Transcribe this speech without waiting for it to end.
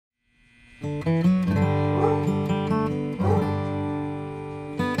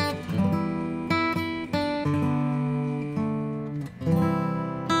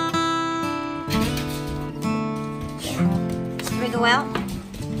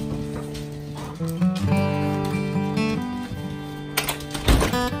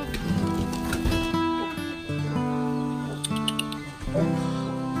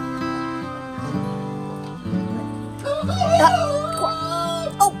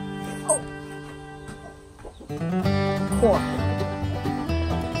pour.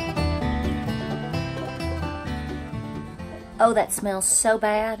 Oh, that smells so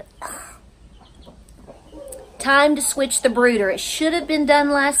bad. Time to switch the brooder. It should have been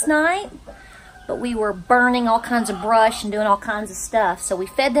done last night, but we were burning all kinds of brush and doing all kinds of stuff. So we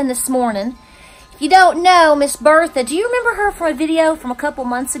fed them this morning. If you don't know, Miss Bertha, do you remember her from a video from a couple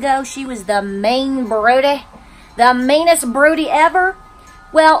months ago? She was the main broody, the meanest broody ever.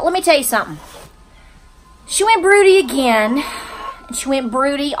 Well, let me tell you something. She went broody again, and she went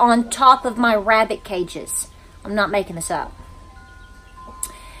broody on top of my rabbit cages. I'm not making this up.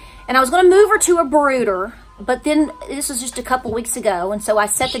 And I was going to move her to a brooder, but then this was just a couple weeks ago, and so I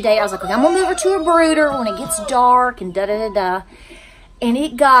set the date. I was like, okay, I'm going to move her to a brooder when it gets dark and da-da-da-da. And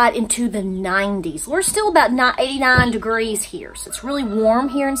it got into the 90s. We're still about 89 degrees here, so it's really warm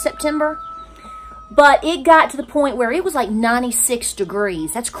here in September. But it got to the point where it was like 96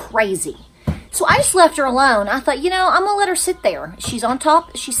 degrees. That's crazy. So I just left her alone. I thought, you know, I'm going to let her sit there. She's on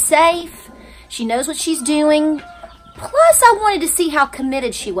top. She's safe. She knows what she's doing. Plus, I wanted to see how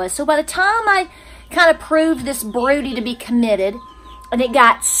committed she was. So by the time I kind of proved this broody to be committed, and it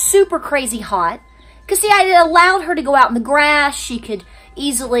got super crazy hot, because see, I allowed her to go out in the grass. She could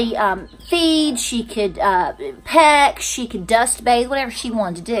easily feed. She could peck. She could dust bathe, whatever she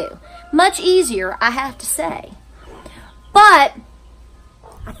wanted to do. Much easier, I have to say. But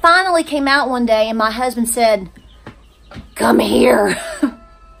I finally came out one day, and my husband said, "Come here."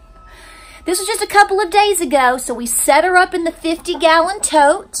 This was just a couple of days ago, so we set her up in the 50-gallon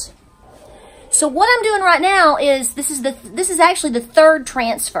tote. So what I'm doing right now is, this is actually the third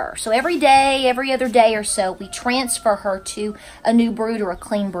transfer. So every day, every other day or so, we transfer her to a new brooder, a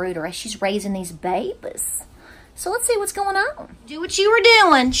clean brooder, as she's raising these babies. So let's see what's going on. Do what you were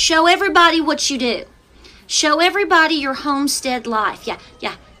doing. Show everybody what you do. Show everybody your homestead life. Yeah.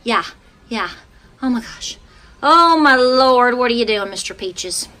 Oh my gosh. Oh my Lord, what are you doing, Mr.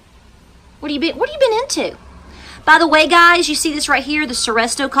 Peaches? What have you been into? By the way, guys, you see this right here, the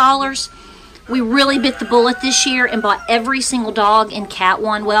Seresto collars. We really bit the bullet this year and bought every single dog and cat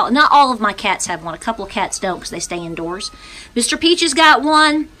one. Well, not all of my cats have one. A couple of cats don't because they stay indoors. Mr. Peaches got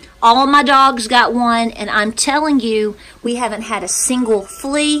one. All of my dogs got one. And I'm telling you, we haven't had a single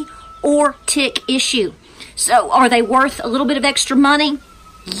flea or tick issue. So are they worth a little bit of extra money?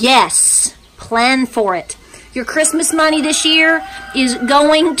 Yes. Plan for it. Your Christmas money this year is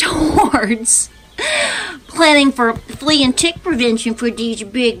going towards planning for flea and tick prevention for these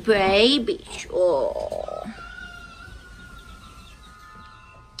big babies. Oh.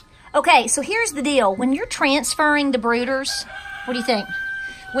 Okay, so here's the deal. When you're transferring the brooders, what do you think?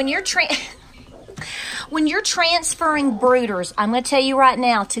 When you're transferring brooders, I'm going to tell you right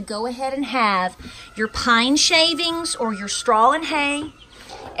now to go ahead and have your pine shavings or your straw and hay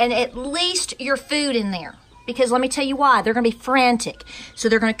and at least your food in there. Because let me tell you why. They're going to be frantic. So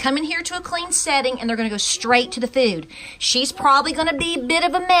they're going to come in here to a clean setting and they're going to go straight to the food. She's probably going to be a bit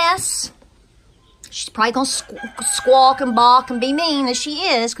of a mess. She's probably going to squawk and balk and be mean as she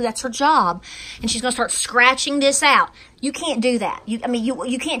is because that's her job. And she's going to start scratching this out. You can't do that. You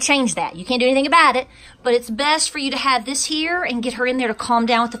can't change that. You can't do anything about it. But it's best for you to have this here and get her in there to calm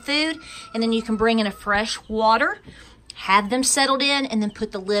down with the food. And then you can bring in a fresh water. Have them settled in, and then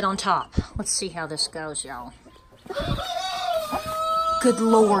put the lid on top. Let's see how this goes, y'all. Good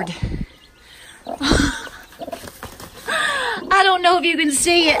Lord. I don't know if you can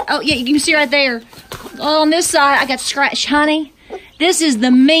see it. Oh, yeah, you can see right there. Oh, on this side, I got scratched. Honey, this is the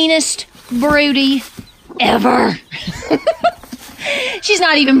meanest broody ever. She's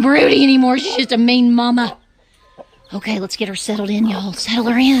not even broody anymore. She's just a mean mama. Okay, let's get her settled in, y'all. Settle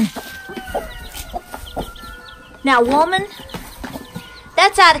her in. Now, woman,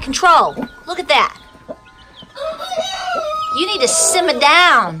 that's out of control. Look at that. You need to simmer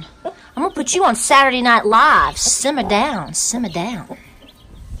down. I'm going to put you on Saturday Night Live. Simmer down, simmer down.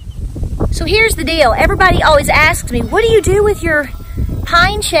 So here's the deal. Everybody always asks me, what do you do with your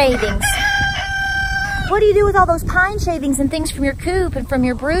pine shavings? What do you do with all those pine shavings and things from your coop and from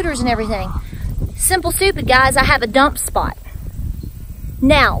your brooders and everything? Simple, stupid, guys. I have a dump spot.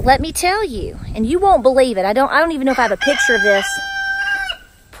 Now, let me tell you, and you won't believe it. I don't even know if I have a picture of this.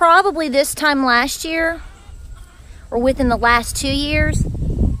 Probably this time last year, or within the last 2 years,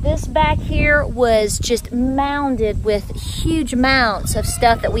 this back here was just mounded with huge amounts of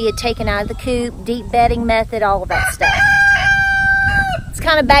stuff that we had taken out of the coop, deep bedding method, all of that stuff. It's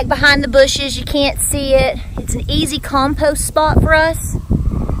kind of back behind the bushes. You can't see it. It's an easy compost spot for us.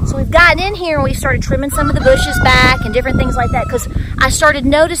 So we've gotten in here and we started trimming some of the bushes back and different things like that because I started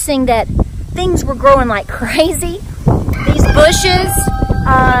noticing that things were growing like crazy. These bushes,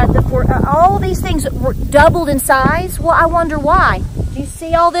 all these things things doubled in size. Well, I wonder why. Do you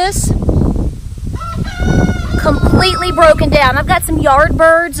see all this? Completely broken down. I've got some yard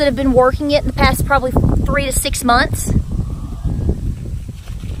birds that have been working it in the past probably 3 to 6 months.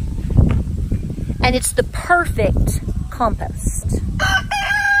 And it's the perfect compost.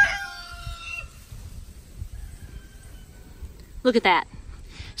 Look at that.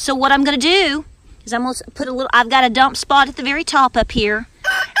 So what I'm gonna do is I'm gonna put a little, I've got a dump spot at the very top up here,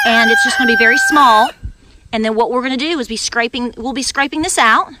 and it's just gonna be very small. And then what we're gonna do is we'll be scraping this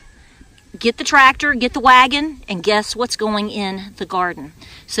out, get the tractor, get the wagon, and guess what's going in the garden.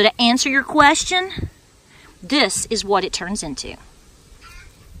 So to answer your question, this is what it turns into.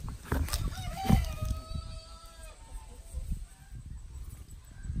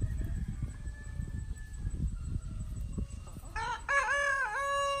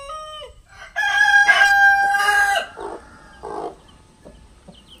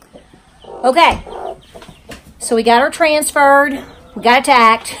 Okay, so we got her transferred, we got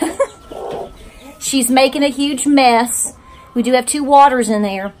attacked. She's making a huge mess. We do have 2 waters in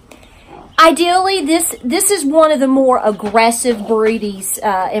there. Ideally, this is one of the more aggressive broodies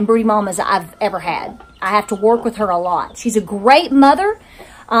and broody mamas I've ever had. I have to work with her a lot. She's a great mother,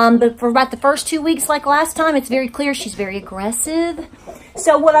 but for about the first 2 weeks, like last time, it's very clear she's very aggressive.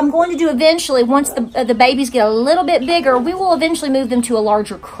 So what I'm going to do eventually, once the babies get a little bit bigger, we will eventually move them to a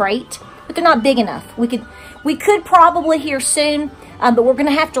larger crate. But they're not big enough. We could probably here soon, but we're going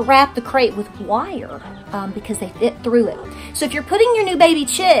to have to wrap the crate with wire because they fit through it. So if you're putting your new baby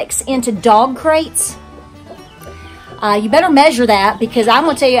chicks into dog crates, you better measure that, because I'm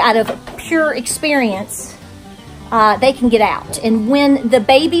going to tell you out of pure experience, they can get out. And when the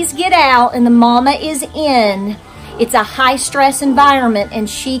babies get out and the mama is in, it's a high stress environment, and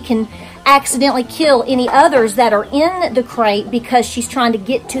she can accidentally kill any others that are in the crate because she's trying to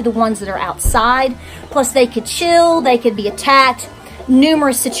get to the ones that are outside. Plus they could chill, they could be attacked,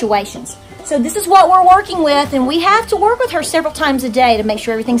 numerous situations. So this is what we're working with, and we have to work with her several times a day to make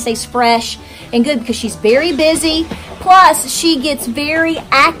sure everything stays fresh and good, because she's very busy. Plus she gets very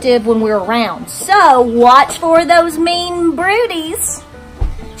active when we're around. So watch for those mean broodies.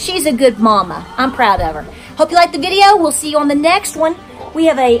 She's a good mama. I'm proud of her. Hope you liked the video. We'll see you on the next one. We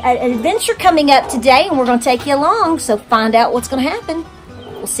have an adventure coming up today, and we're going to take you along, so find out what's going to happen.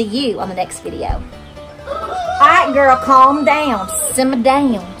 We'll see you on the next video. All right, girl, calm down. Simmer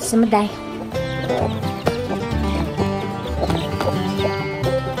down. Simmer down.